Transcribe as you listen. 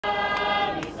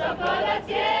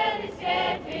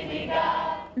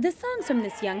The songs from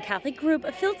this young Catholic group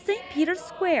filled St. Peter's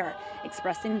Square,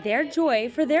 expressing their joy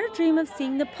for their dream of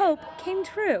seeing the Pope came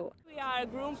true. We are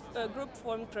a group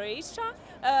from Croatia.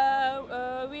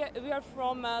 We are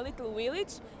from a little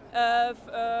village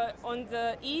on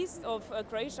the east of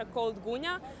Croatia called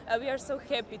Gunja. We are so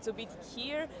happy to be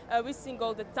here. We sing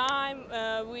all the time.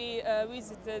 We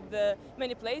visited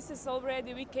many places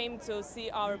already. We came to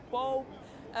see our Pope.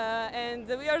 And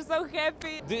we are so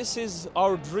happy. This is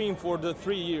our dream for the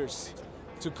 3 years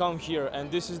to come here, and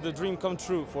this is the dream come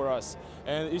true for us.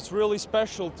 And it's really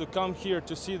special to come here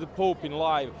to see the Pope in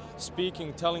live,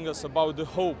 speaking, telling us about the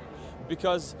hope,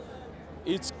 because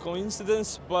it's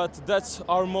coincidence, but that's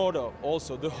our motto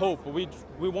also, the hope. We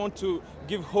want to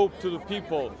give hope to the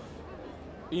people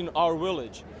in our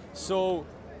village. So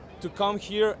to come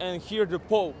here and hear the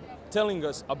Pope telling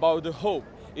us about the hope,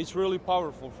 it's really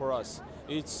powerful for us.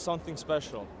 It's something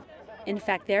special. In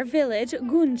fact, their village,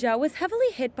 Gunja, was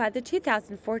heavily hit by the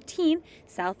 2014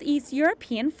 Southeast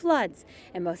European floods,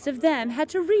 and most of them had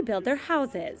to rebuild their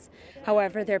houses.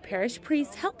 However, their parish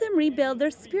priest helped them rebuild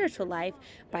their spiritual life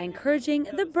by encouraging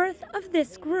the birth of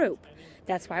this group.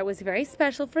 That's why it was very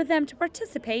special for them to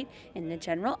participate in the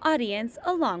general audience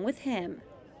along with him.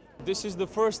 This is the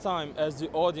first time as the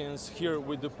audience here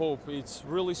with the Pope. It's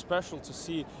really special to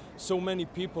see so many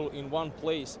people in one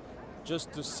place,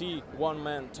 just to see one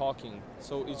man talking.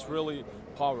 So it's really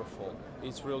powerful.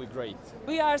 It's really great.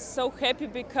 We are so happy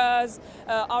because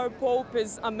our Pope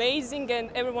is amazing and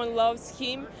everyone loves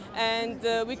him, and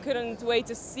we couldn't wait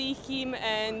to see him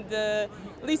and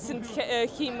listen to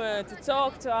him to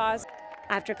talk to us.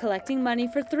 After collecting money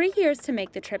for 3 years to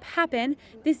make the trip happen,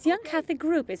 this young Catholic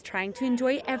group is trying to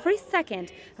enjoy every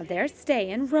second of their stay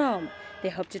in Rome. They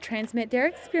hope to transmit their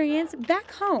experience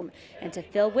back home and to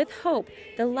fill with hope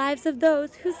the lives of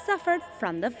those who suffered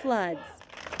from the floods.